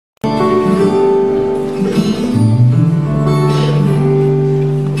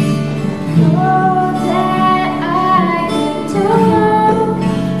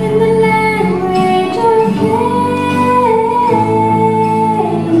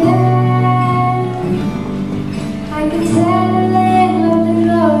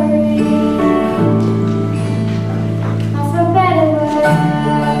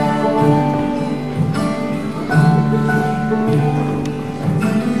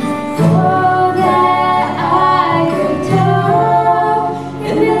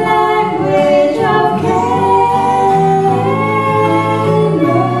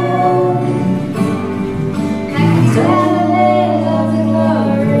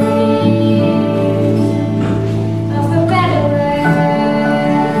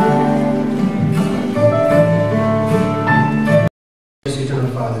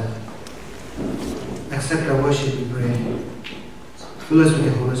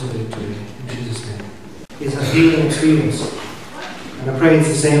Spirit today, in Jesus' name. It's a healing experience. And I pray it's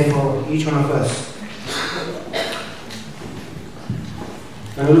the same for each one of us.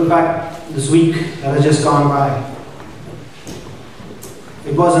 When we look back this week that has just gone by,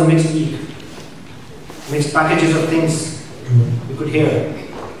 it was a mixed week. Mixed packages of things we could hear.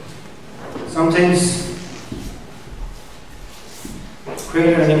 Some things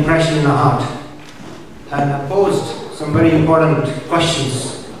created an impression in our heart and posed some very important questions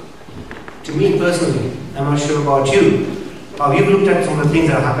to me personally. I'm not sure about you, how you've looked at some of the things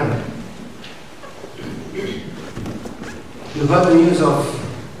that happened. You heard the news of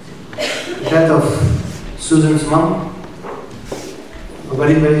the death of Susan's mom, a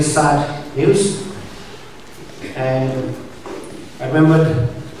very, very sad news. And I remembered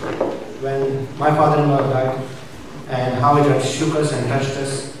when my father-in-law died and how it had shook us and touched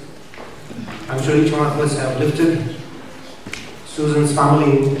us. I'm sure each one of us have lifted Susan's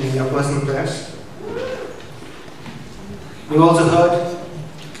family in your personal prayers. We also heard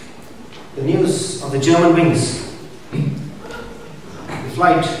the news of the German wings, the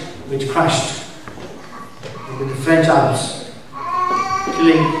flight which crashed in the French Alps,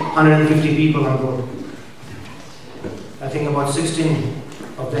 killing 150 people on board. I think about 16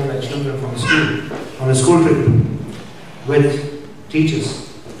 of them were children from the school, on a school trip with teachers.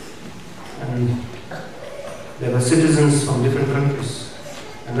 And there were citizens from different countries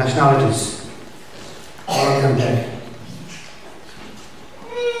and nationalities, all of them dead.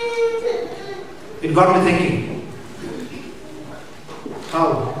 It got me thinking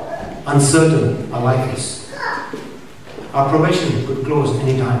how uncertain our life is. Our probation could close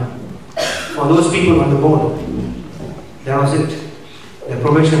any time. For those people on the board, that was it. Their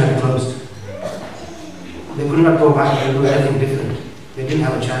probation had closed. They could not go back and do anything different. They didn't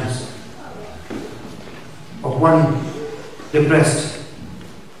have a chance. Of one depressed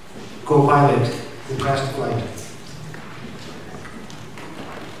co-pilot who crashed the flight.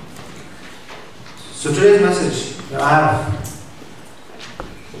 So today's message that I have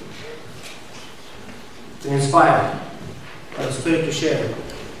been inspired by the Spirit to share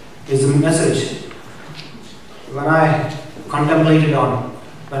is the message when I contemplated on,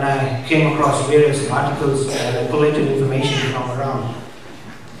 when I came across various articles and I collated information from around.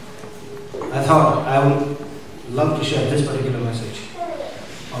 I thought I would love to share this particular message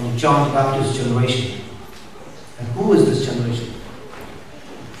on John the Baptist's generation. And who is this generation?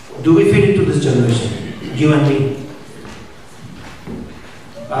 Do we fit into this generation? You and me.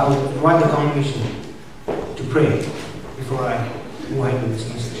 I will invite the congregation to pray before I move ahead with this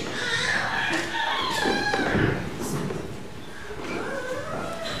message.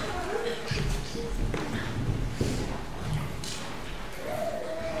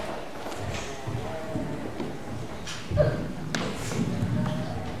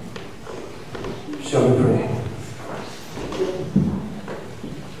 Shall we pray?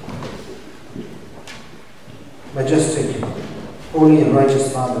 Majestic, holy and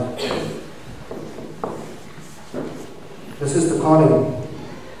righteous Father, this is the calling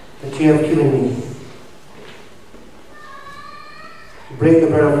that you have given me to break the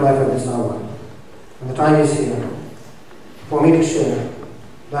bread of life at this hour. And the time is here for me to share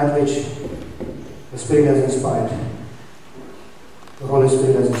that which the Spirit has inspired, the Holy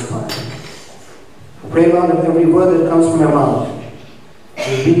Spirit has inspired. I pray, Lord, that every word that comes from your mouth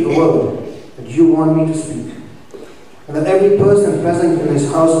will be the word that you want me to speak. And that every person present in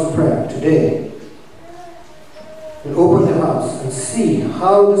this house of prayer today will open their hearts and see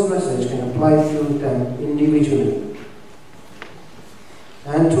how this message can apply to them individually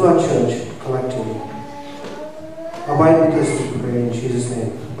and to our church collectively. Abide with us, we pray in Jesus'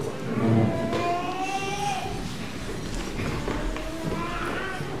 name. Amen.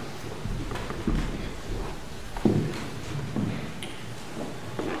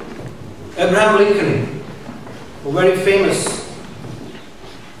 Abraham Lincoln, a very famous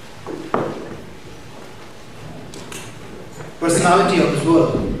personality of this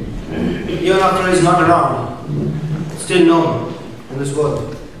world, even after he is not around, still known in this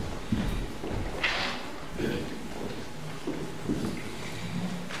world.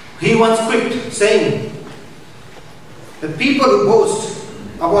 He once quipped, saying that people who boast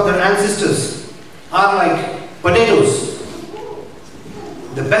about their ancestors are like potatoes.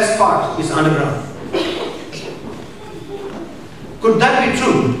 The best part is underground. Could that be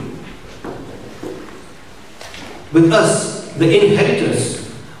true with us, the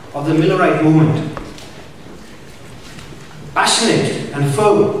inheritors of the Millerite movement? Passionate and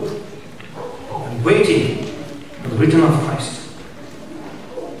fervent and waiting for the return of Christ.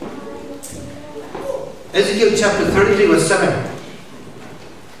 Ezekiel chapter 33 verse 7.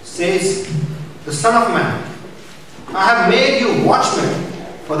 says the Son of Man, I have made you watchmen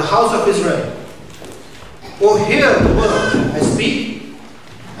for the house of Israel. Oh, hear the word I speak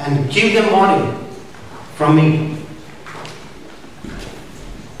and give them warning from me.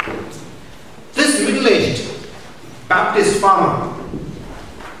 This middle-aged Baptist farmer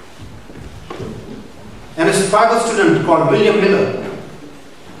and his Bible student called William Miller,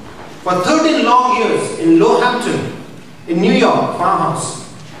 for 13 long years in Lowhampton, in New York farmhouse,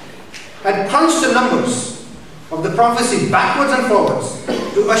 had crunched the numbers of the prophecy backwards and forwards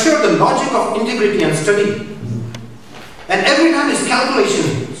to assure the logic of integrity and study. And every time his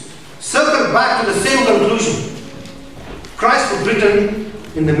calculations circled back to the same conclusion: Christ would return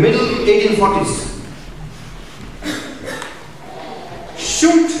in the middle 1840s.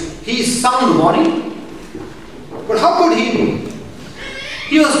 Shouldn't he sound warning? But how could he be?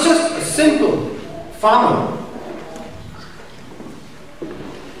 He was just a simple farmer.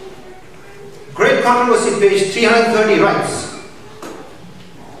 Great Controversy, page 330 writes,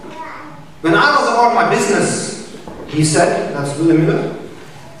 when I was about my business, he said, that's William Miller,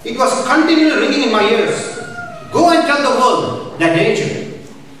 it was continually ringing in my ears, go and tell the world their danger.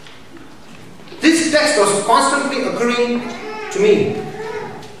 This text was constantly occurring to me.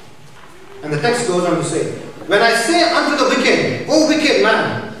 And the text goes on to say, when I say unto the wicked, O wicked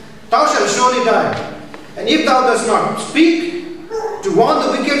man, thou shalt surely die. And if thou dost not speak to warn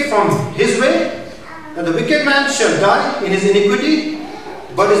the wicked from his way, that the wicked man shall die in his iniquity,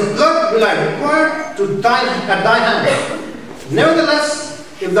 but his blood will I require to die at thy hand. Nevertheless,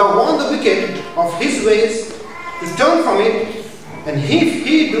 if thou warn the wicked of his ways to turn from it, and if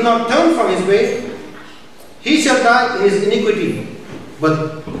he do not turn from his way, he shall die in his iniquity.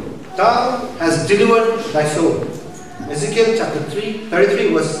 But thou hast delivered thy soul. Ezekiel chapter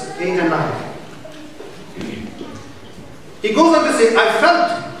 33 verse 8 and 9. He goes on to say, I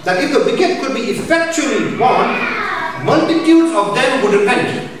felt that if the wicked could be effectually warned, multitudes of them would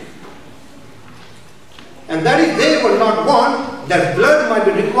repent. And that if they were not warned, that blood might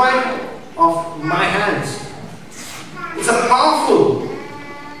be required of my hands. It's a powerful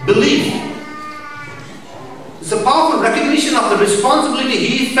belief. It's a powerful recognition of the responsibility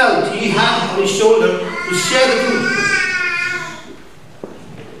he felt he had on his shoulder to share the truth.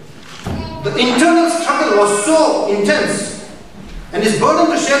 The internal struggle was so intense, and his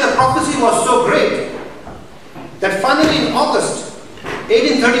burden to share the prophecy was so great, that finally in August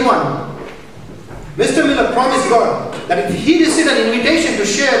 1831, Mr. Miller promised God that if he received an invitation to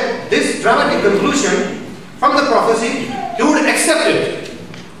share this dramatic conclusion from the prophecy, he would accept it.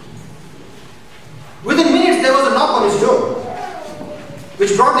 Within minutes there was a knock on his door,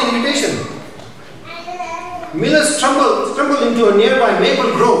 which brought the invitation. Miller stumbled into a nearby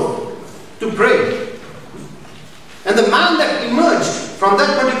maple grove to pray. And the man that emerged from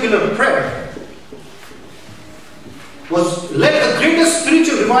that particular prayer led the greatest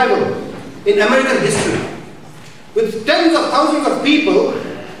spiritual revival in American history, with tens of thousands of people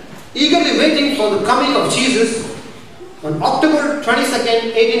eagerly waiting for the coming of Jesus on October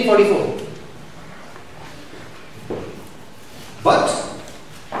 22nd, 1844. But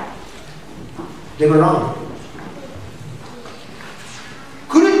they were wrong.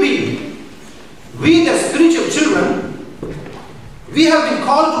 Could it be we, the spiritual children, we have been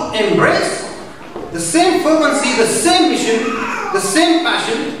called to embrace the same fervency, the same mission, the same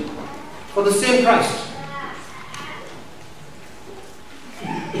passion for the same Christ?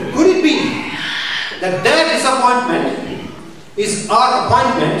 Could it be that their disappointment is our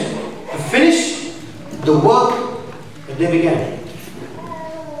appointment to finish the work that they began?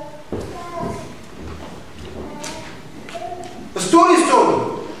 A story is told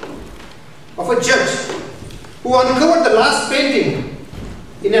of a judge who uncovered the last painting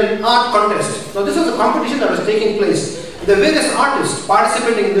in an art contest. Now this was a competition that was taking place. There were various artists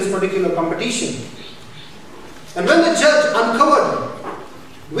participating in this particular competition. And when the judge uncovered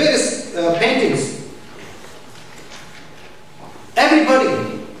various paintings,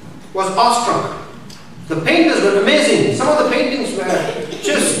 everybody was awestruck. The painters were amazing. Some of the paintings were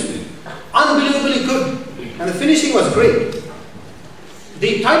just unbelievably good, and the finishing was great.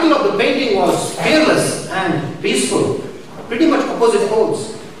 The title of the painting was Fearless and Peaceful, pretty much opposite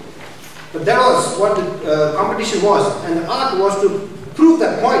poles. But that was what the competition was, and the art was to prove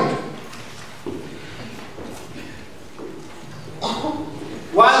that point.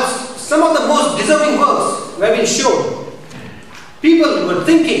 While some of the most deserving works were being shown, people were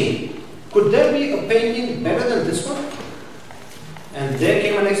thinking, could there be a painting better than this one? And there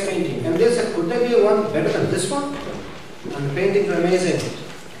came a next painting, and they said, could there be one better than this one? And the paintings were amazing.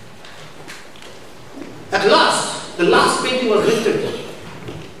 At last, the last painting was lifted.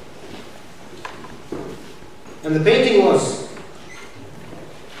 And the painting was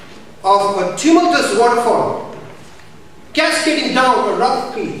of a tumultuous waterfall cascading down a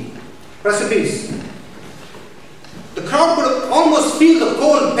rocky precipice. The crowd could almost feel the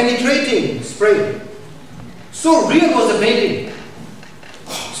cold penetrating spray. So real was the painting.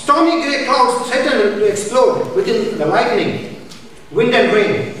 Stormy grey clouds threatened to explode within the lightning, wind and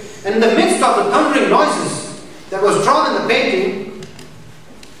rain. And in the midst of the thundering noises that was drawn in the painting,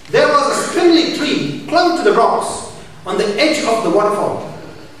 there was a spindly tree clung to the rocks on the edge of the waterfall.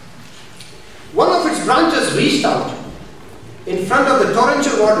 One of its branches reached out in front of the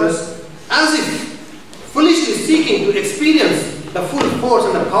torrential waters as if foolishly seeking to experience the full force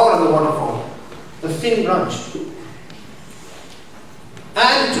and the power of the waterfall. The thin branch.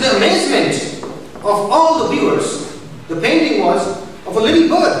 And to the amazement of all the viewers, the painting was of a little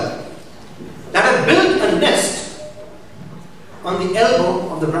bird that had built a nest on the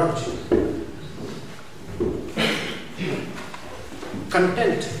elbow of the branch.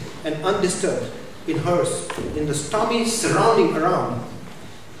 Content and undisturbed in hers, in the stormy surrounding around,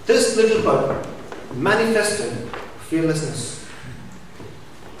 this little bird manifested fearlessness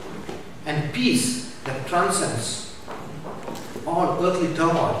and peace that transcends all earthly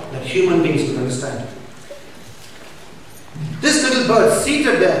turmoil that human beings can understand. This little bird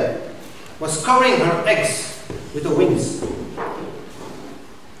seated there was covering her eggs with her wings,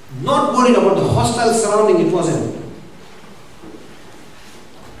 not worried about the hostile surrounding it was in.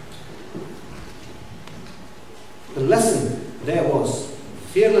 The lesson there was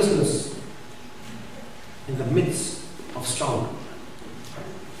fearlessness in the midst of storm.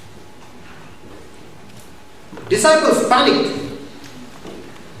 Disciples panicked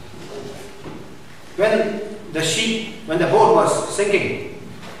when the boat was sinking.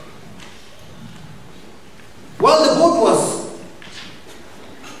 While the boat was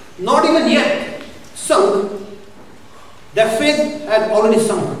not even yet sunk, their faith had already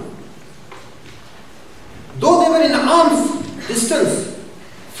sunk. Though they were in arm's distance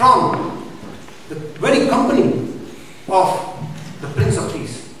from the very company of the Prince of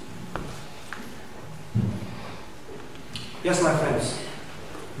Peace. Yes, my friends,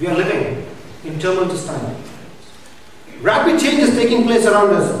 we are living in tumultuous time. Rapid changes taking place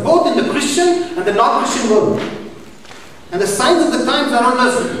around us, both in the Christian and the non-Christian world. And the signs of the times around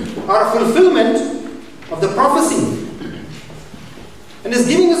us are a fulfillment of the prophecy, and is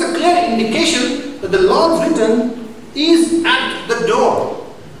giving us a clear indication that the Lord's return is at the door.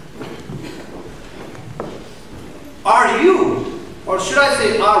 Are you, or should I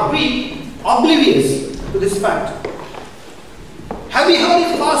say, are we oblivious to this fact? Have we heard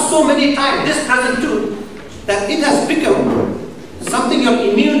it passed so many times, this present truth, that it has become something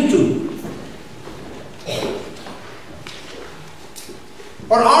you're immune to?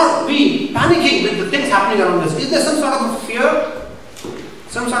 Or are we panicking with the things happening around us? Is there some sort of a fear,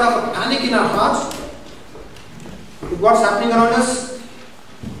 some sort of a panic in our hearts with what's happening around us?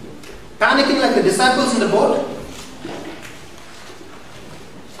 Panicking like the disciples in the boat?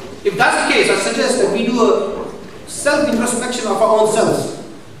 If that's the case, I suggest that we do a self-introspection of our own selves.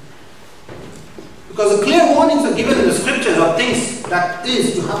 Because the clear warnings are given in the scriptures of things that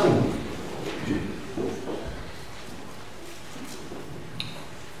is to happen.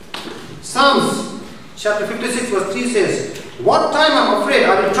 Psalms chapter 56 verse 3 says, "What time I'm afraid,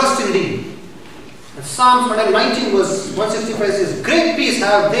 I will trust in thee." And Psalms 119 verse 165 says, "Great peace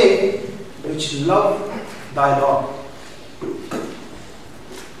have they which love thy law."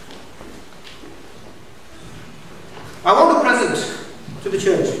 I want to present to the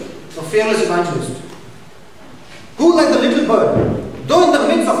church a fearless evangelist who, like the little bird, though in the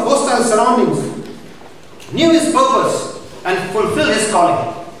midst of hostile surroundings, knew his purpose and fulfilled his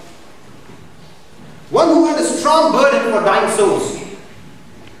calling. One who had a strong burden for dying souls.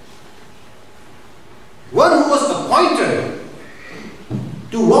 One who was appointed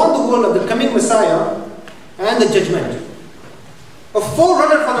to warn the world of the coming Messiah and the judgment. A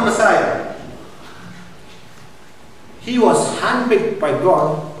forerunner for the Messiah. He was handpicked by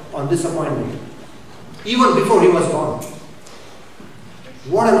God on this appointment, even before he was born.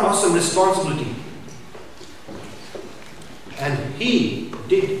 What an awesome responsibility. And he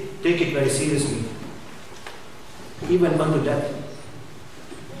did take it very seriously, even unto death.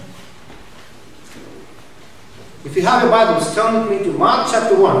 If you have your Bibles, turn with me to Mark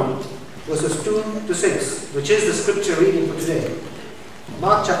chapter 1, verses 2 to 6, which is the scripture reading for today.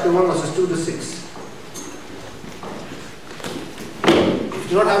 Mark chapter 1, verses 2 to 6.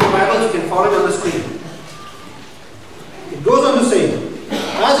 If you do not have a Bible, you can follow it on the screen. It goes on to say,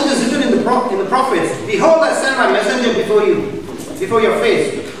 "As it is written in the prophets, Behold, I send my messenger before you, before your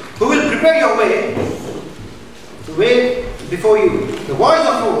face, who will prepare your way the way before you. The voice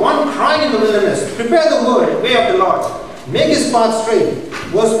of one crying in the wilderness, prepare the way of the Lord, make his path straight.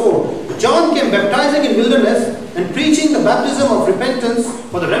 Verse 4, John came baptizing in wilderness and preaching the baptism of repentance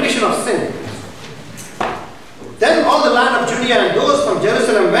for the remission of sin. Then all the land of Judea and those from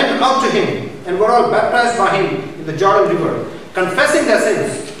Jerusalem went out to him and were all baptized by him in the Jordan River, confessing their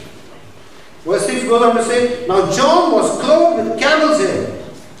sins. Verse 6 goes on to say, now John was clothed with camel's hair,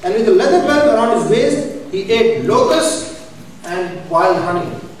 and with a leather belt around his waist, he ate locusts and wild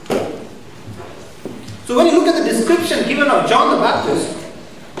honey. So when you look at the description given of John the Baptist,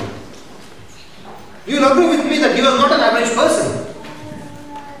 you will agree with me that he was not an average person.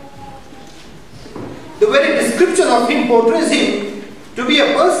 The very description of him portrays him to be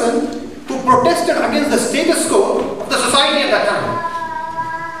a person who protested against the status quo of the society at that time.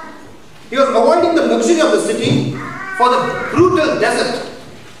 He was avoiding the luxury of the city for the brutal desert,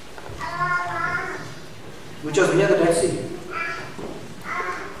 which was near the Dead Sea.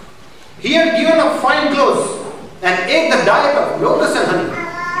 He had given up fine clothes and ate the diet of locusts and honey.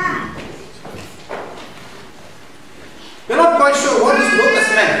 We are not quite sure what this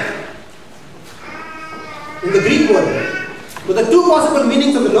locust meant in the Greek word. But the two possible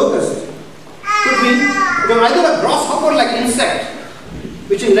meanings of the locust could be either a grasshopper-like insect,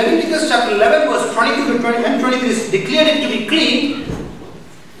 which in Leviticus chapter 11 verse 22 to 20 and 23 declared it to be clean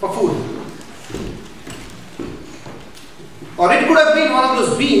for food. Or it could have been one of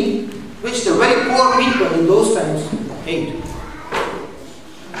those beings which the very poor people in those times ate.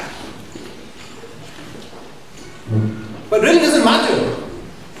 But really doesn't matter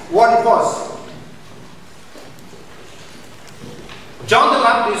what it was. John the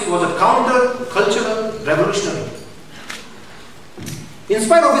Baptist was a counter-cultural revolutionary. In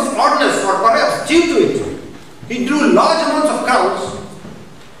spite of his oddness, or perhaps due to it, he drew large amounts of crowds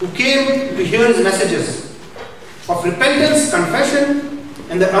who came to hear his messages of repentance, confession,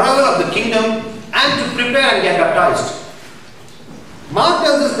 and the arrival of the kingdom, and to prepare and get baptized. Mark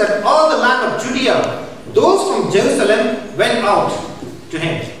tells us that all the land of Judea, those from Jerusalem, went out to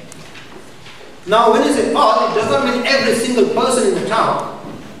him. Now when you say all, it does not mean every single person in the town,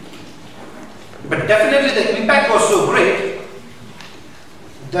 but definitely the impact was so great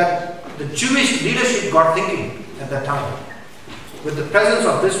that the Jewish leadership got thinking at that time with the presence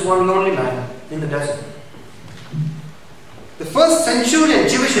of this one lonely man in the desert. The first centurion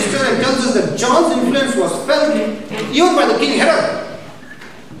Jewish historian tells us that John's influence was felt even by the king Herod,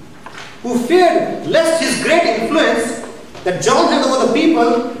 who feared lest his great influence that John had over the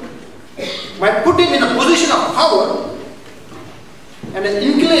people might put him in a position of power and an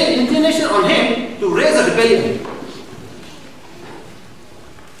inclination on him to raise a rebellion.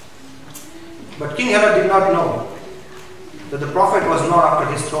 But King Herod did not know that the prophet was not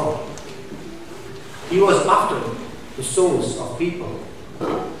after his throne. He was after the souls of people.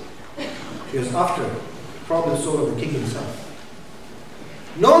 He was after probably the soul of the king himself.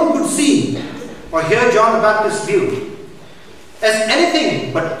 No one could see or hear John the Baptist's view as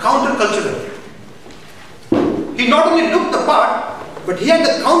anything but countercultural. He not only looked the part, but he had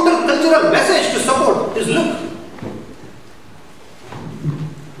the countercultural message to support his look.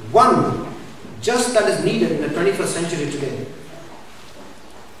 One just that is needed in the 21st century today.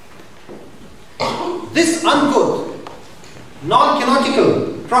 This uncouth,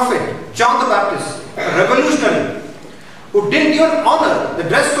 non-canonical prophet, John the Baptist, a revolutionary, who didn't even honor the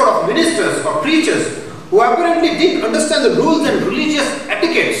dress code of ministers or preachers, who apparently didn't understand the rules and religious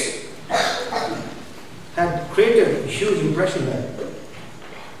etiquettes, had created a huge impression there.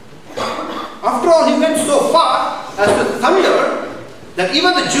 After all, he went so far as to thunder that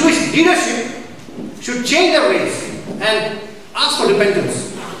even the Jewish leadership should change their ways and ask for repentance.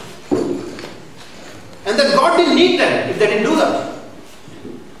 And that God didn't need them if they didn't do that.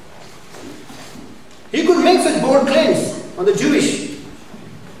 He could make such bold claims on the Jewish.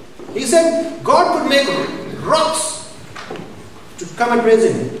 He said God could make rocks to come and praise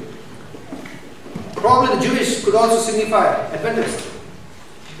him. Probably the Jewish could also signify Adventist.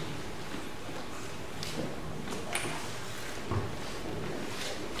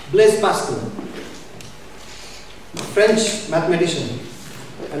 Blaise Pascal, a French mathematician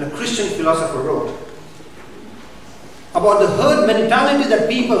and a Christian philosopher, wrote about the herd mentality that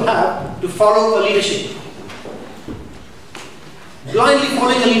people have to follow a leadership. Blindly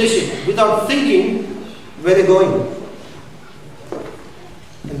following a leadership without thinking where they're going.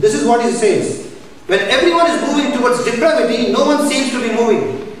 And this is what he says. When everyone is moving towards depravity, no one seems to be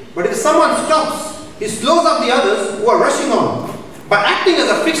moving. But if someone stops, he slows up the others who are rushing on by acting as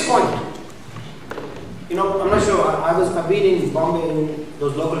a fixed point. You know, I'm not sure, I've been in Bombay in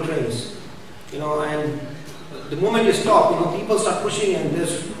those local trains, you know, and the moment you stop, people start pushing and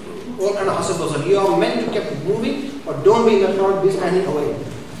there's all kind of hustle bustle. You are meant to keep moving, or don't be in the crowd, be standing away.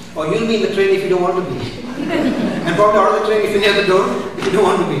 Or you'll be in the train if you don't want to be. And probably out of the train if you're near the door, if you don't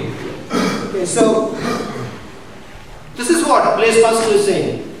want to be. Okay, so this is what Blaise Pascal is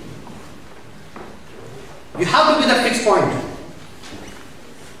saying. You have to be that fixed point.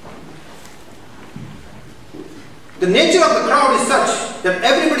 The nature of the crowd is such that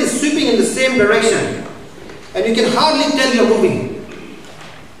everybody is sweeping in the same direction and you can hardly tell you're moving.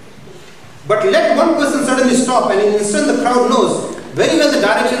 But let one person suddenly stop and in an instant the crowd knows very well the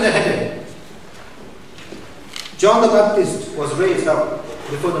direction they're headed. John the Baptist was raised up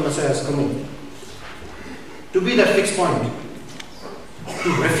before the Messiah's coming to be that fixed point, to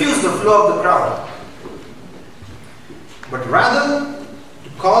refuse the flow of the crowd, but rather to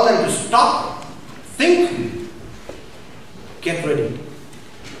call them to stop, think, get ready.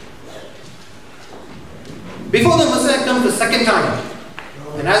 Before the Messiah comes the second time,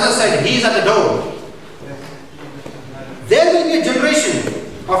 and as I said, he is at the door, there will be a generation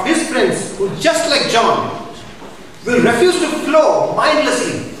of his friends who, just like John, will refuse to flow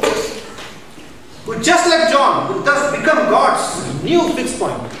mindlessly, who, just like John, will thus become God's new fixed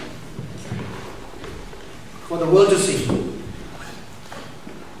point for the world to see.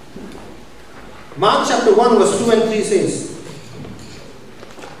 Mark chapter 1 verse 2 and 3 says,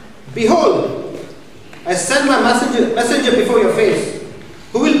 "Behold, I send my messenger before your face,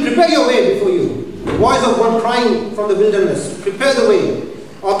 who will prepare your way before you. The voice of one crying from the wilderness, prepare the way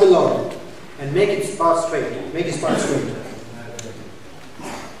of the Lord, and make his path straight."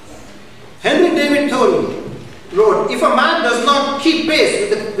 Henry David wrote, "If a man does not keep pace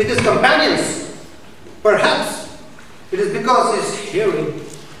with his companions, perhaps it is because he is hearing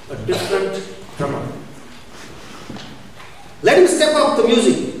a different drummer. Let him step up the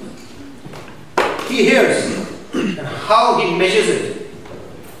music he hears and how he measures it,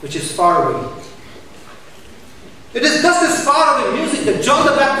 which is far away." It is just this far away music that John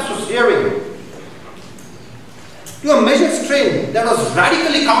the Baptist was hearing, to a measured strain that was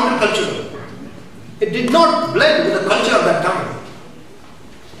radically countercultural. It did not blend with the culture of that time.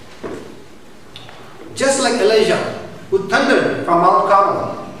 Just like Elijah, who thundered from Mount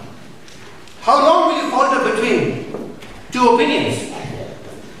Carmel. How long will you falter between two opinions?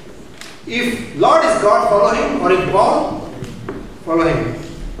 If Lord is God, follow him, or if Paul, follow him.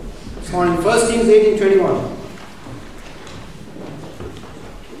 It's found in 1 Kings 18:21.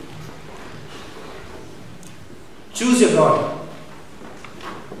 Choose your God.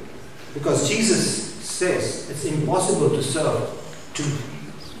 Because Jesus says it's impossible to serve two.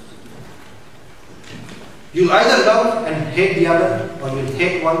 You'll either love and hate the other, or you'll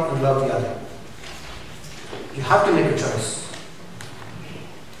hate one and love the other. You have to make a choice.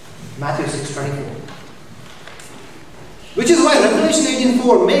 Matthew 6:24. Which is why Revelation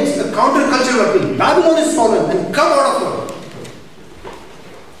 18:4 makes a countercultural appeal. Babylon is fallen and come out of her.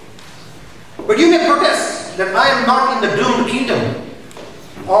 But you may protest that I am not in the doomed kingdom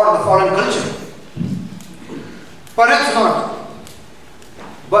or the fallen culture. Perhaps not.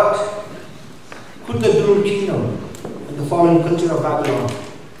 But could the doomed kingdom and the fallen culture of Babylon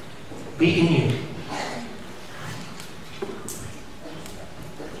be in you?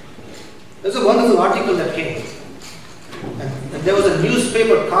 There's a wonderful article that came. And there was a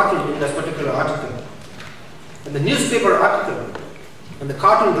newspaper cartoon in that particular article. And the newspaper article and the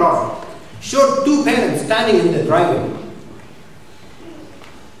cartoon drawing showed two parents standing in the driveway.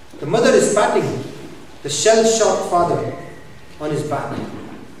 The mother is patting the shell-shocked father on his back.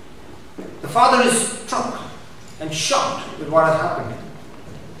 The father is struck and shocked with what has happened.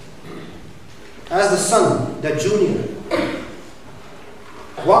 As the son, their junior,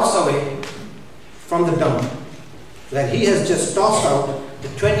 walks away from the dump where he has just tossed out the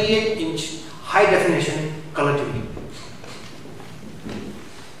 28-inch high-definition color TV.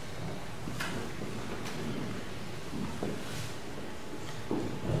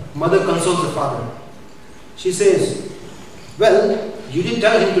 Mother consoles the father. She says, "Well, you didn't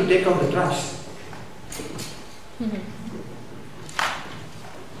tell him to take out the trash."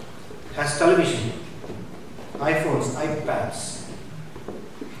 Has television, iPhones, iPads,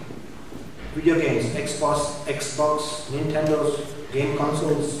 video games, Xbox, Nintendos, game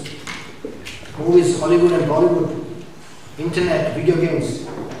consoles, movies, Hollywood and Bollywood, internet, video games,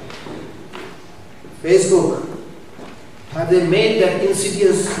 Facebook. Have they made that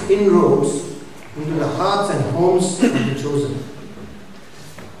insidious inroads into the hearts and homes of the chosen?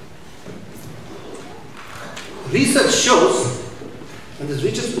 Research shows, and this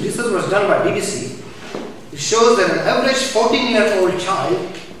research was done by BBC, it shows that an average 14-year-old child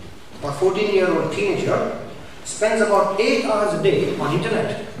or 14-year-old teenager spends about 8 hours a day on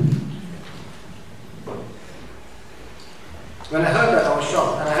internet. When I heard that, I was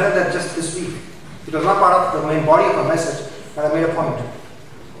shocked, and I heard that just this week. It was not part of the main body of a message, but I made a point.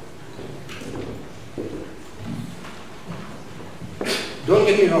 Don't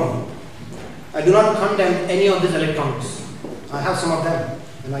get me wrong. I do not condemn any of these electronics. I have some of them,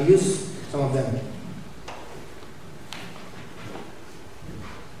 and I use some of them.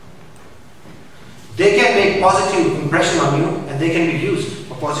 They can make positive impression on you, and they can be used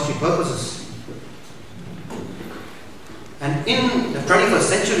for positive purposes. And in the 21st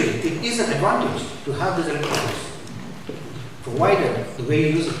century, it is an advantage to have these electronics, provided the way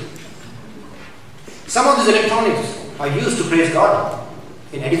you use it. Some of these electronics are used to praise God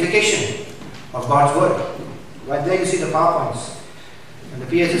in edification of God's word. Right there you see the PowerPoints and the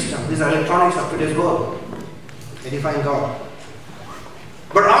PA system. These are electronics of today's world, edifying God.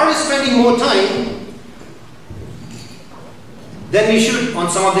 But are we spending more time than we should on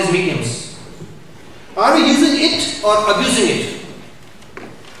some of these mediums? Are we using it or abusing it?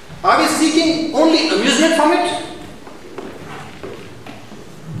 Are we seeking only amusement from it?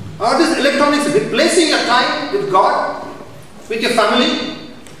 Are these electronics replacing your time with God, with your family,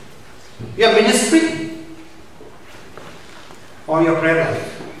 your ministry, or your prayer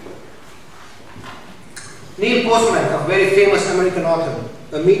life? Neil Postman, a very famous American author,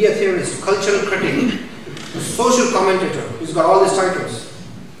 a media theorist, cultural critic, a social commentator, he's got all these titles.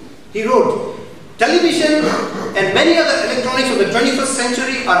 He wrote, "Television and many other electronics of the 21st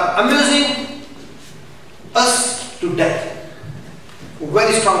century are amusing us to death." A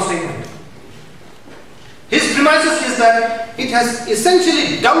very strong statement. His premises is that it has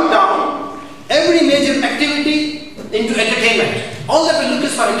essentially dumbed down every major activity into entertainment. All that we look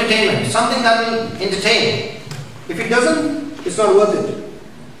is for entertainment, something that will entertain. If it doesn't, it's not worth it.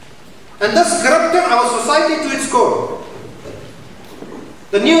 And thus corrupted our society to its core.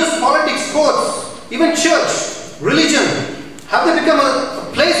 The news, politics, sports, even church, religion, have they become a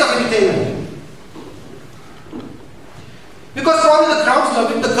place of entertainment? Because probably the crowds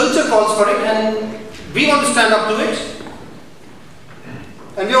love it, the culture calls for it, and we want to stand up to it.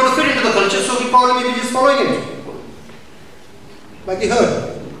 And we want to fit into the culture, so we probably may be just following it. Like you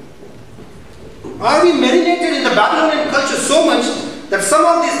heard. Are we marinated in the Babylonian culture so much that some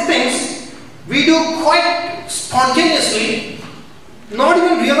of these things we do quite spontaneously, not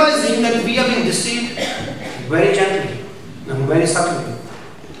even realizing that we are being deceived very gently and very subtly?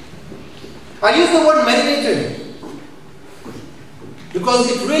 I use the word marinated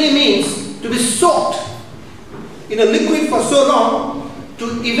because it really means to be soaked in a liquid for so long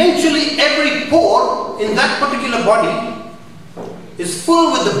to eventually every pore in that particular body is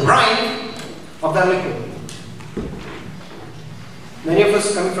full with the brine of that liquid. Many of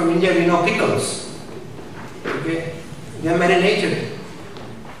us coming from India, we know pickles. Okay? They are marinated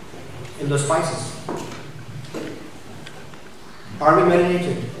in those spices. Are we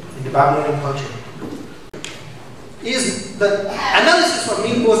marinated in the Babylonian culture? Is the analysis of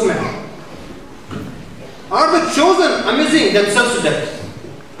Neil Postman. Are the chosen amusing themselves to death?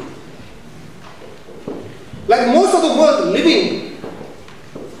 Like most of the world living,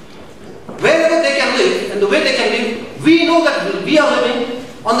 wherever they can live and the way they can live, we know that we are living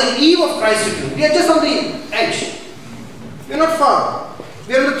on the eve of Christ's return. We are just on the edge. We are not far.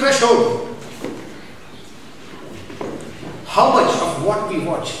 We are on the threshold. How much of what we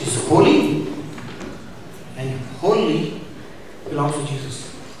watch is holy and wholly belongs to Jesus?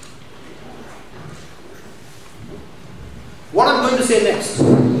 What I'm going to say next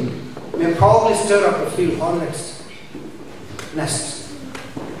may probably stir up a few hornets' nests.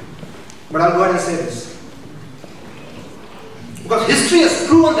 But I'll go ahead and say this. Because history has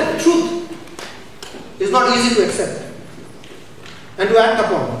proven that truth is not easy to accept and to act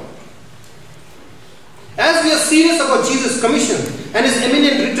upon. As we are serious about Jesus' commission and His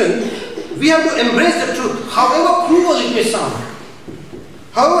imminent return, we have to embrace the truth, however cruel it may sound,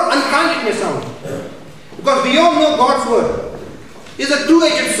 however unkind it may sound. Because we all know God's word is a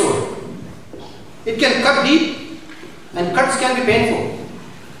two-edged sword. It can cut deep, and cuts can be painful.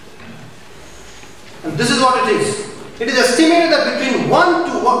 And this is what it is. It is estimated that between 1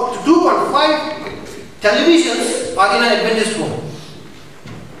 to 2.5 televisions are in an Adventist home.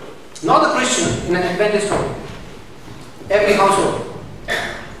 Not a Christian, in an Adventist home. Every household.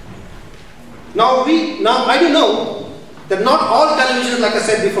 Now I do know that not all televisions, like I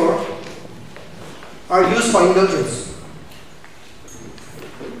said before, are used for indulgence.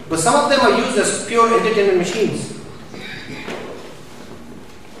 But some of them are used as pure entertainment machines.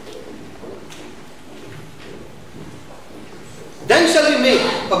 Then shall we make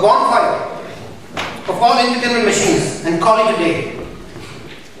a bonfire of all entertainment machines and call it a day.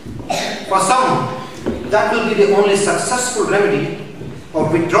 For some, that will be the only successful remedy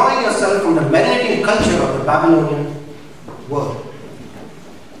of withdrawing yourself from the marinating culture of the Babylonian world.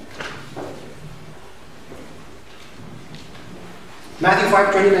 Matthew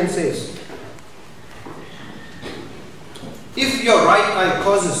 5:29 says, if your right eye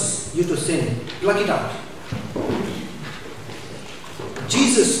causes you to sin, pluck it out.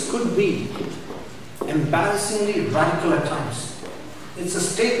 Jesus could be embarrassingly radical at times. It's a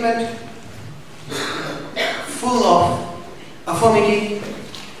statement full of affirmity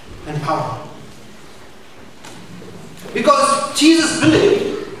and power. Because Jesus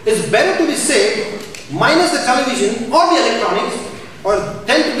believed it's better to be saved minus the television or the electronics, or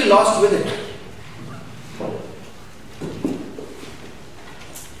than to be lost with it.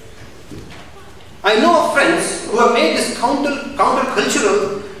 I know of friends who have made this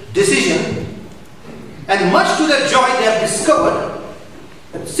counter-cultural decision, and much to their joy they have discovered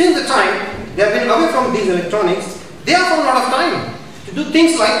that since the time they have been away from these electronics, they have found a lot of time to do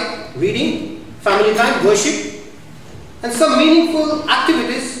things like reading, family time, worship, and some meaningful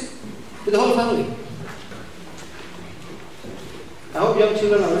activities with the whole family. I hope young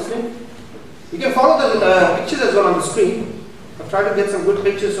children are listening. You can follow the pictures as well on the screen. I've tried to get some good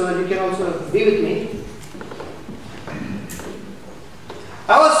pictures so that you can also be with me.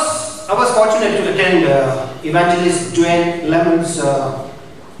 I was fortunate to attend Evangelist Dwayne Lemon's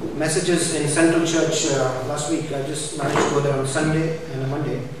messages in Central Church last week. I just managed to go there on Sunday and a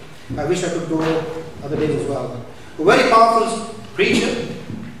Monday. I wish I could go other days as well. A very powerful preacher,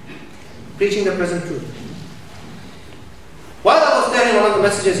 preaching the present truth. While I was there in one of the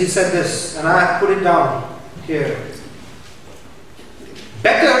messages, he said this, and I put it down here.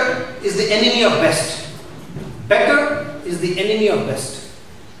 Better is the enemy of best. Better is the enemy of best.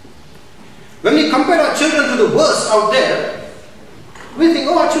 When we compare our children to the worst out there, we think,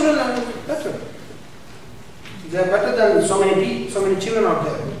 oh, our children are better. They are better than so many children out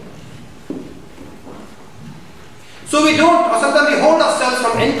there. So we don't, or sometimes we hold ourselves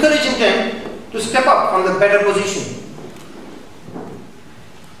from encouraging them to step up from the better position.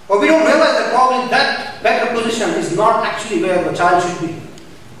 Or we don't realize that probably that better position is not actually where the child should be.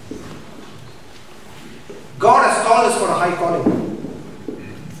 God has called us for a high calling.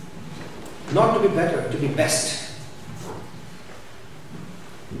 Not to be better, to be best.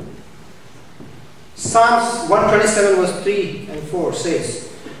 Psalms 127 verse 3 and 4 says,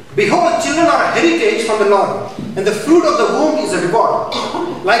 behold, children are a heritage from the Lord, and the fruit of the womb is a reward.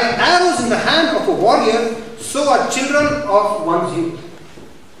 Like arrows in the hand of a warrior, so are children of one's youth.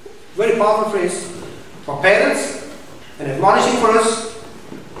 Very powerful phrase for parents and admonishing for us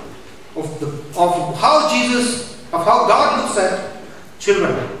of how God looks at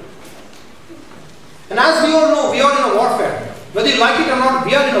children. And as we all know, we are in a warfare. Whether you like it or not,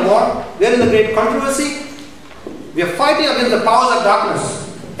 we are in a war. We are in a great controversy. We are fighting against the powers of darkness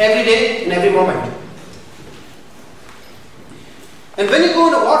every day and every moment. And when you go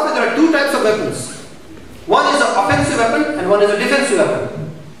into warfare, there are two types of weapons. One is an offensive weapon and one is a defensive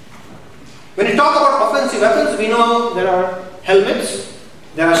weapon. When you talk about offensive weapons, we know there are helmets,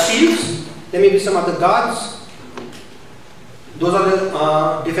 there are shields, there may be some other guards. Those are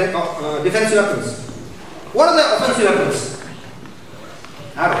the defensive weapons. What are the offensive weapons?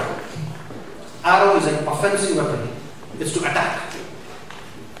 Arrow. Arrow is an offensive weapon. It's to attack.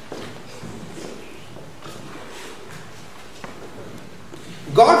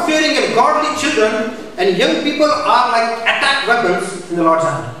 God-fearing and godly children and young people are like attack weapons in the Lord's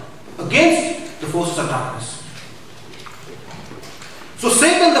hand against the forces of darkness. So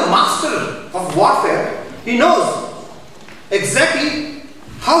Satan, the master of warfare, he knows exactly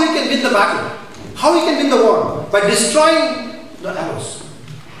how he can win the battle, how he can win the war, by destroying the arrows.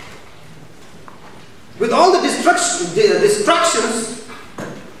 With all the distractions,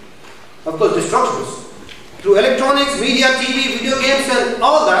 of course distractions, through electronics, media, TV, video games and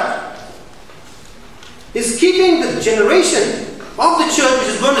all that, is keeping the generation of the church, which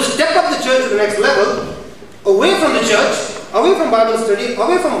is going to step up the church to the next level, away from the church, away from Bible study,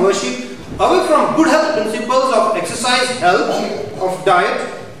 away from worship, away from good health principles of exercise, health, of diet.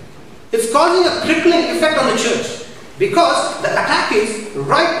 It's causing a crippling effect on the church because the attack is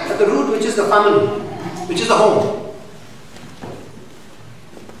right at the root, which is the family, which is the home.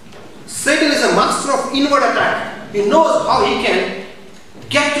 Satan is a master of inward attack. He knows how he can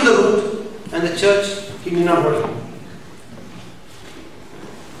get to the root, and the church he may not work.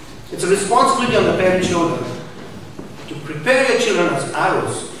 It's a responsibility on the parent's shoulder to prepare your children as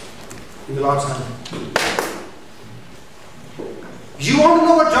arrows in the Lord's hand. You want to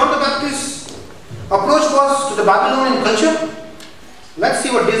know what John the Baptist approach was to the Babylonian culture? Let's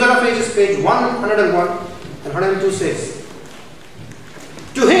see what Desire of Ages, page 101 and 102 says.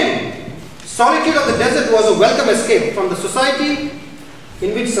 To him, solitude of the desert was a welcome escape from the society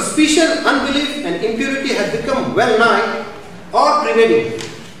in which suspicion, unbelief and impurity had become well nigh or prevailing.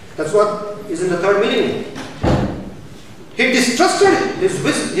 That's what is in the third millennium. He distrusted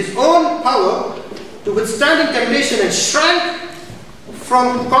his own power to withstanding temptation and shrank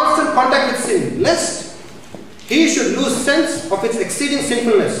from constant contact with sin, lest he should lose sense of its exceeding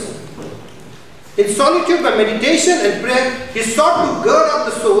sinfulness. In solitude by meditation and prayer, he sought to gird up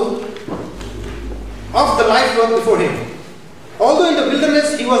the soul of the life work before him. Although in the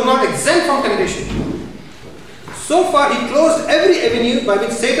wilderness he was not exempt from temptation. So far he closed every avenue by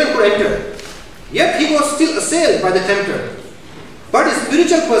which Satan could enter. Yet he was still assailed by the tempter. But his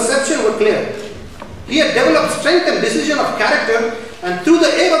spiritual perception was clear. He had developed strength and decision of character, and through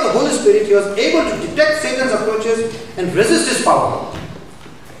the aid of the Holy Spirit he was able to detect Satan's approaches and resist his power.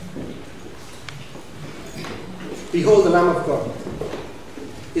 Behold the Lamb of God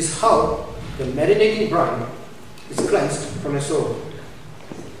is how the marinating brine is cleansed from your soul.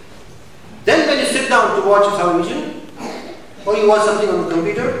 Then when you sit down to watch a television or you watch something on the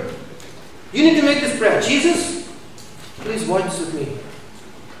computer, you need to make this prayer. Jesus, please watch this with me.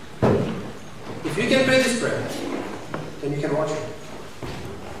 If you can pray this prayer, then you can watch it.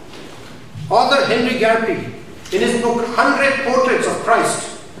 Author Henry Garpy, in his book 100 Portraits of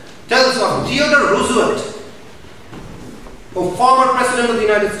Christ, tells of Theodore Roosevelt, a former President of the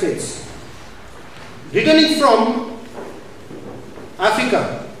United States, returning from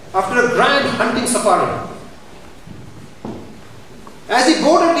Africa after a grand hunting safari. As he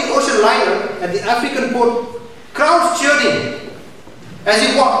boarded the ocean liner at the African port, crowds cheered him as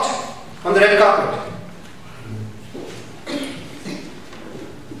he walked on the red carpet.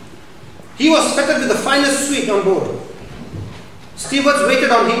 He was fettered with the finest suite on board. Stewards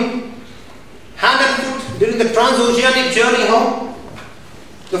waited on him, hand and foot, during the transoceanic journey home.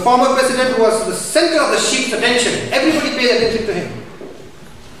 The former president was the center of the ship's attention. Everybody paid attention to him.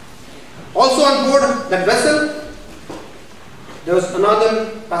 Also on board that vessel, there was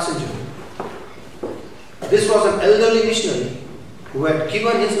another passenger. This was an elderly missionary who had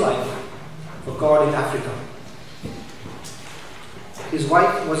given his life for God in Africa. His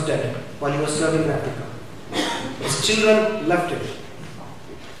wife was dead while he was serving in Africa. His children left him.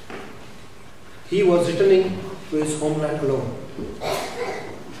 He was returning to his homeland alone.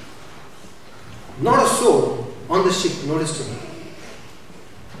 Not a soul on the ship noticed him.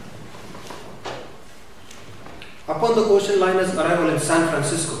 Upon the ocean liner's arrival in San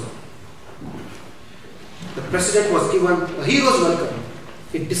Francisco, the president was given a hero's welcome.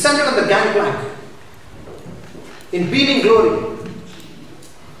 He descended on the gangplank in beaming glory.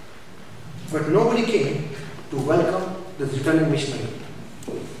 But nobody came to welcome the returning missionary.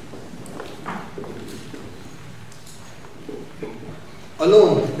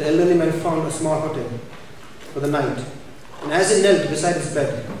 Alone, the elderly man found a small hotel for the night, and as he knelt beside his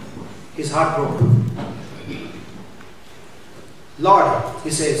bed, his heart broke. Lord,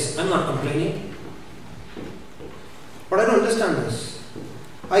 he says, I'm not complaining, but I don't understand this.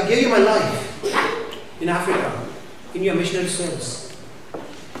 I gave you my life in Africa, in your missionary service.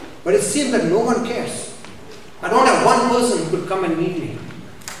 But it seems that no one cares. I don't have one person who could come and meet me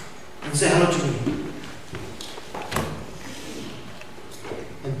and say hello to me.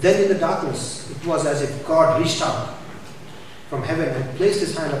 And then in the darkness, it was as if God reached out from heaven and placed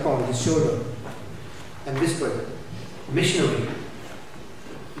his hand upon his shoulder and whispered, missionary,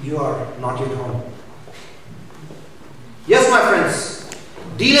 you are not yet home. Yes, my friends,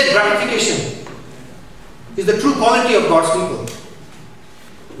 delayed gratification is the true quality of God's people.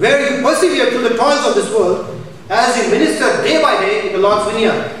 Where you persevere through the toils of this world as you minister day by day in the Lord's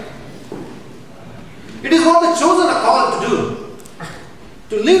vineyard. It is what the chosen are called to do.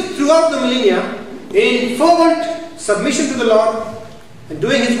 To live throughout the millennia in fervent submission to the Lord and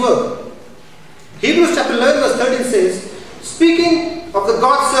doing His work. Hebrews chapter 11 verse 13 says, speaking of the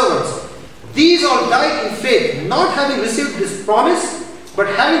God's servants, these all died in faith, not having received this promise, but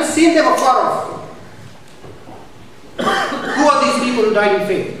having seen them afar off. Who are these people who died in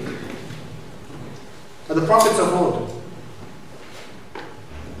faith? Are the prophets of old,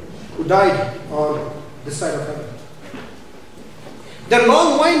 who died on this side of heaven. Their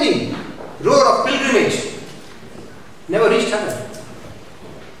long winding road of pilgrimage never reached heaven.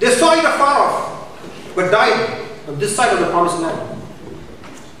 They saw it afar off, but died on this side of the promised land.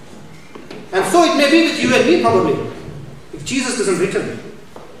 And so it may be with you and me probably, if Jesus doesn't return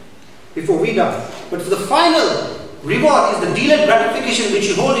before we die. But the final reward is the delayed gratification which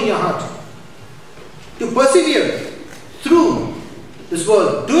you hold in your heart. to persevere through this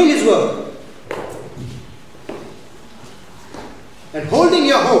world, doing His work, and holding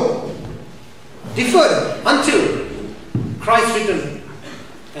your hope deferred until Christ's return,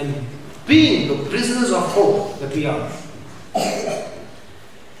 and being the prisoners of hope that we are.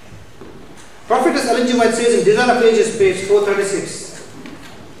 Prophetess Ellen G. White says in Desire of Ages, page 436,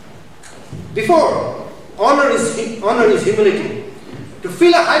 before honor is humility. To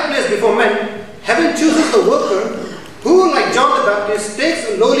fill a high place before men, heaven chooses the worker who, like John the Baptist, takes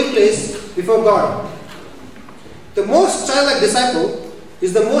a lowly place before God. The most childlike disciple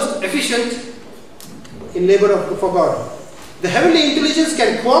is the most efficient in labor for God. The heavenly intelligence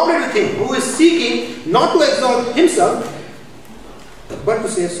can cooperate with him who is seeking not to exalt himself but to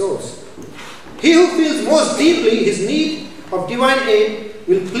save souls. He who feels most deeply his need of divine aid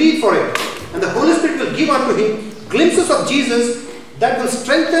will plead for it, and the Holy Spirit will give unto him glimpses of Jesus that will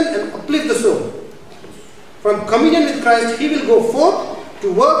strengthen and uplift the soul. From communion with Christ, he will go forth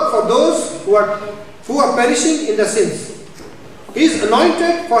to work for those who are perishing in their sins. He is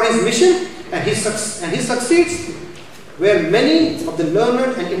anointed for his mission, and he succeeds where many of the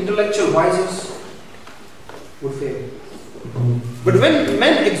learned and intellectual wisest would fail. But when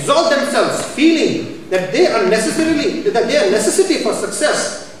men exalt themselves, feeling that they are necessity for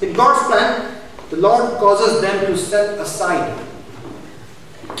success in God's plan, the Lord causes them to set aside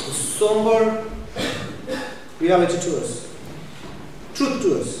a somber reality to us, truth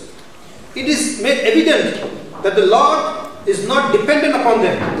to us. It is made evident that the Lord is not dependent upon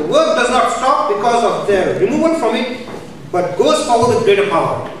them. The work does not stop because of their removal from it, but goes forward with greater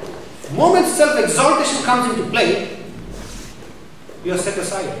power. The moment self-exaltation comes into play, you are set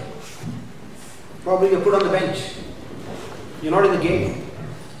aside. Probably you're put on the bench. You're not in the game.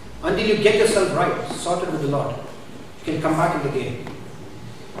 Until you get yourself right, sorted with the Lord, you can come back in the game.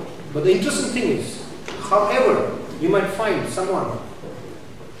 But the interesting thing is, however, you might find someone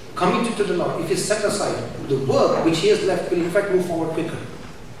committed to the Lord, if he is set aside, the work which he has left will in fact move forward quicker.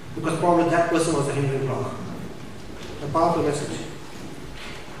 Because probably that person was the hindering block. A powerful message.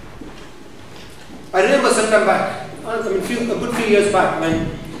 I remember some time back, a good few years back, when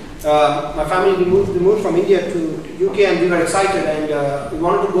my family we moved from India to UK, and we were excited, and we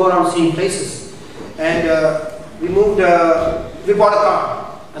wanted to go around seeing places. And we bought a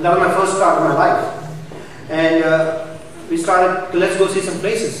car, and that was my first car in my life. And we started, let's go see some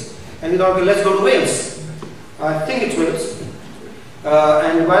places. And we thought, okay, let's go to Wales. I think it's Wales.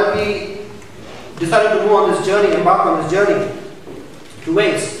 And while we decided to embark on this journey to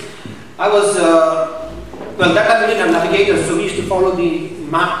Wales, I was, well, that time we didn't have navigators, so we used to follow the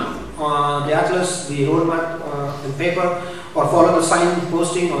map, the atlas, the road map in paper, or follow the sign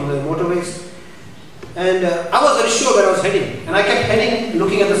posting on the motorways. And I was very sure where I was heading. And I kept heading,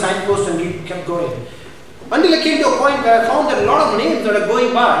 looking at the signpost, and we kept going. Until I came to a point where I found that a lot of names that are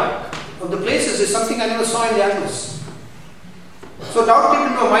going by of the places is something I never saw in the atlas. So doubt came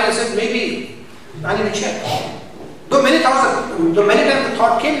into my mind. I said, maybe I need to check. Though many times the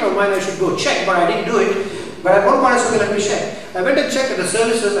thought came to my mind I should go check, but I didn't do it. But at one point I said, okay, let me check. I went and checked at the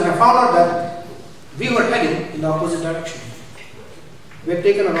services, and I found out that we were heading in the opposite direction. We had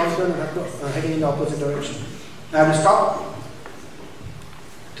taken a wrong turn and heading in the opposite direction. I had to stop,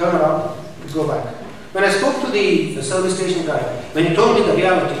 turn around, go back. When I spoke to the service station guy, when he told me the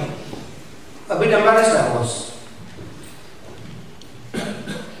reality, a bit embarrassed I was.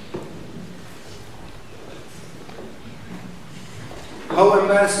 How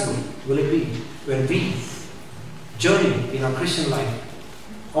embarrassing will it be when we journey in our Christian life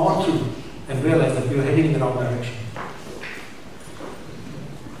all through and realize that we are heading in the wrong direction?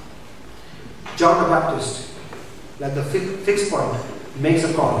 John the Baptist, at the fixed point, makes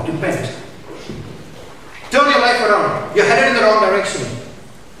a call, repent. Turn your life around. You're headed in the wrong direction.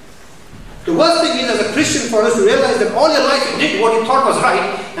 The worst thing is, as a Christian, for us to realize that all your life you did what you thought was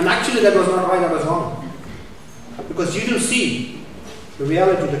right, and actually that was not right, that was wrong. Because you didn't see the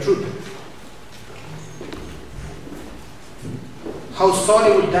reality, the truth. How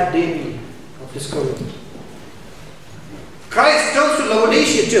sorry would that day be of discovery? Christ turns to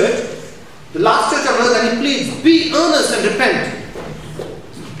Laodicea church, the last church on earth, and he pleads, be earnest and repent.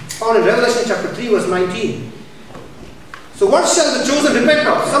 Found in Revelation chapter 3 verse 19. So what shall the chosen repent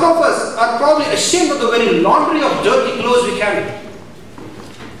of? Some of us are probably ashamed of the very laundry of dirty clothes we carry.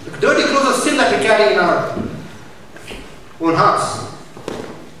 The dirty clothes of sin that we carry in our own hearts.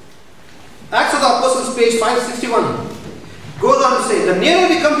 Acts of the Apostles, page 561, goes on to say, the nearer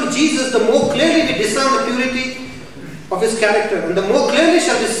we come to Jesus, the more clearly we discern the purity of his character, and the more clearly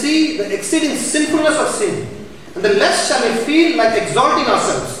shall we see the exceeding sinfulness of sin, and the less shall we feel like exalting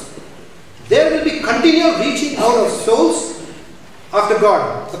ourselves. There will be continual reaching out of souls after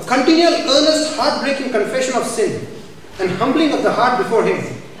God, a continual, earnest, heartbreaking confession of sin, and humbling of the heart before Him.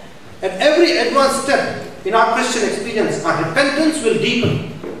 At every advanced step in our Christian experience, our repentance will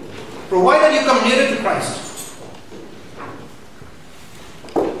deepen, provided you come nearer to Christ.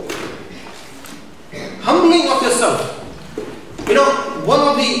 Humbling of yourself. You know, one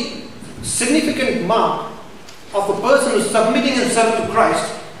of the significant mark of a person who is submitting himself to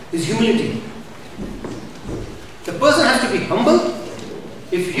Christ is humility. The person has to be humble.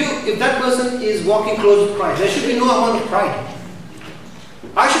 If that person is walking close to Christ, there should be no amount of pride.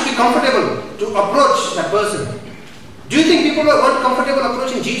 I should be comfortable to approach that person. Do you think people weren't comfortable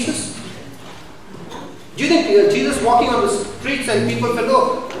approaching Jesus? Do you think Jesus walking on the streets and people felt,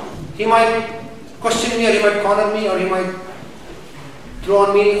 oh, he might question me, or he might corner me, or he might throw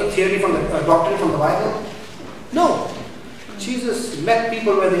on me a theory from the doctrine from the Bible? No. Jesus met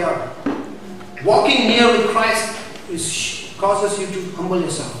people where they are. Walking near with Christ causes you to humble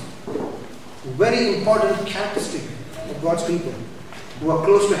yourself. A very important characteristic of God's people who are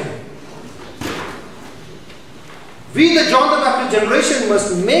close to Him. We, the John the Baptist generation,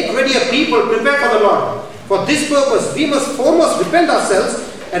 must make ready a people prepared for the Lord. For this purpose, we must foremost repent ourselves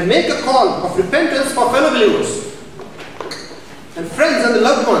and make a call of repentance for fellow believers and friends and the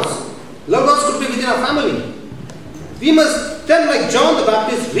loved ones. Loved ones could be within our family. We must then, like John the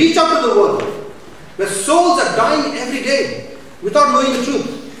Baptist, reach out to the world where souls are dying every day without knowing the truth.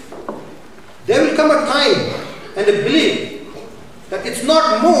 There will come a time and a belief that it's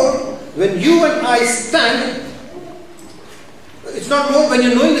not more when you and I stand, it's not more when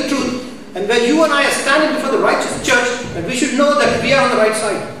you're knowing the truth, and when you and I are standing before the righteous church, and we should know that we are on the right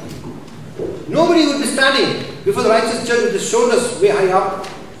side. Nobody would be standing before the righteous church with his shoulders way high up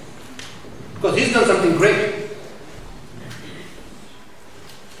because he's done something great.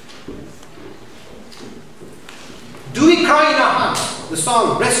 Do we cry in our hearts, the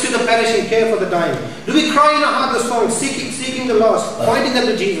song, rescue the perishing, care for the dying? Do we cry in our heart the song, seeking the lost, pointing them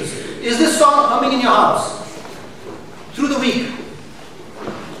to Jesus? Is this song humming in your hearts through the week?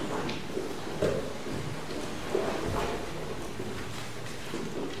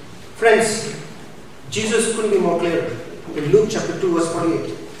 Friends, Jesus couldn't be more clear. In Luke chapter 2 verse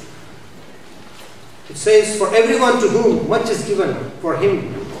 48. It says, for everyone to whom much is given, from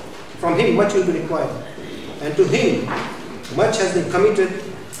him much will be required. And to him much has been committed,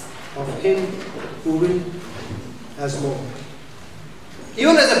 of him who will as more.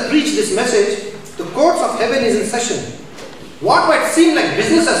 Even as I preach this message, the courts of heaven is in session. What might seem like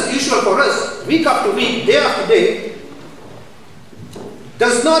business as usual for us, week after week, day after day,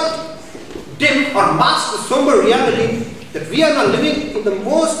 does not dim or mask the somber reality that we are now living in the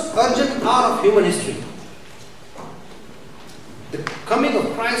most urgent hour of human history. The coming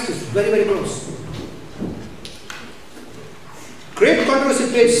of Christ is very, very close. Great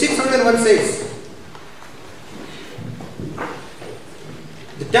Controversy, page 601 says,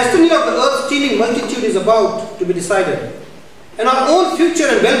 the destiny of the earth's teeming multitude is about to be decided, and our own future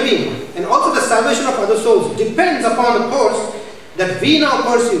and well-being, and also the salvation of other souls, depends upon the course that we now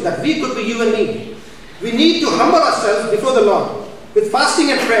pursue, that we could be you and me. We need to humble ourselves before the Lord with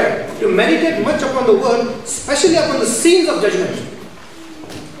fasting and prayer, to meditate much upon the word, especially upon the scenes of judgment.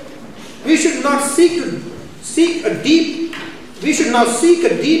 We should now seek a deep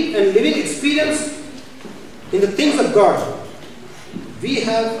and living experience in the things of God. We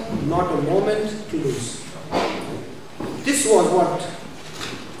have not a moment to lose. This was what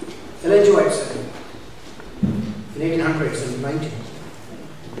Ellen G. White said in 1800s and 19,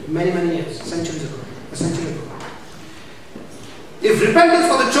 many years, a century ago. If repentance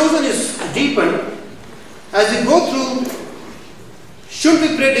for the chosen is to deepen, as we go through, should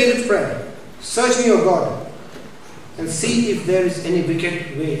we pray David's prayer? Search me, O God, and see if there is any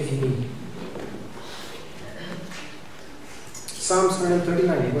wicked way in me. Psalms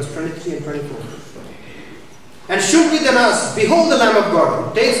 139, verse 23 and 24. And should we then ask, behold the Lamb of God,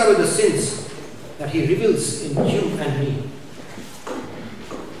 who takes away the sins that He reveals in you and me.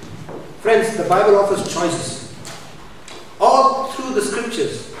 Friends, the Bible offers choices. All through the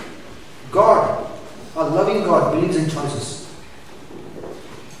scriptures, God, our loving God, believes in choices.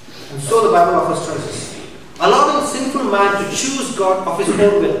 And so the Bible offers choices. Allowing sinful man to choose God of his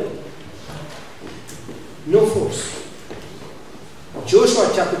own will. No force.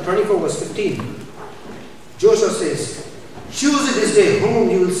 Joshua chapter 24 verse 15. Joshua says, choose it this day whom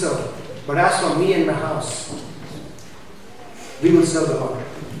you will serve. But as for me and my house, we will serve the Lord.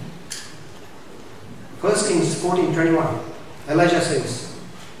 1 Kings 14:21. Elijah says,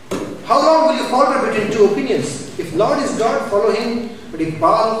 how long will you falter between two opinions? If Lord is God, follow Him. But if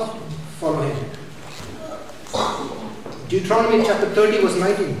Baal, follow him. Deuteronomy chapter 30 verse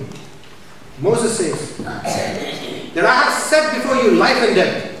 19. Moses says, that I have set before you life and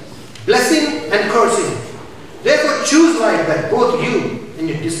death, blessing and cursing. Therefore choose life that both you and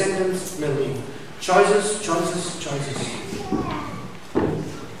your descendants may live. Choices, choices, choices.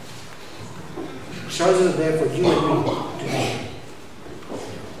 Choices are there for you and me to make.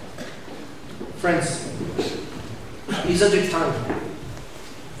 Friends, isn't it time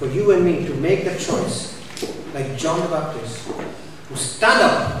for you and me to make that choice like John the Baptist, to stand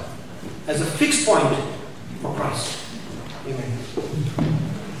up as a fixed point for Christ? Amen.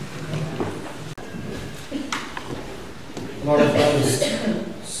 Lord of God,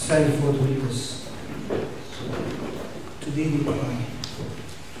 send forth believers. To thee we cry.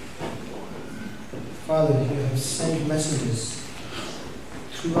 Father, you have sent messengers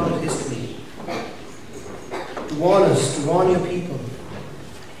throughout history to warn us, to warn your people.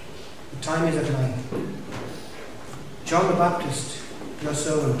 The time is at hand. John the Baptist, your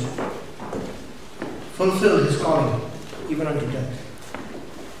servant, fulfilled his calling even unto death.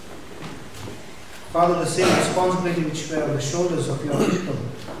 Father, the same responsibility which were on the shoulders of your people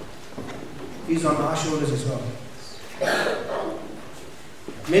is on our shoulders as well.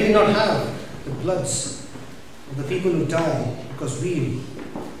 May we not have the bloods of the people who died because we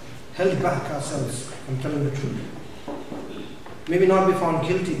held back ourselves from telling the truth. May we not be found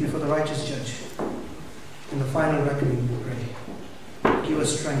guilty before the righteous judge. In the final reckoning, we pray. Give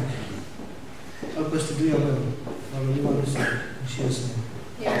us strength. Help us to do your will while we live on this earth. In Jesus'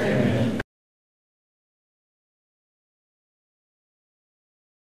 name. Amen.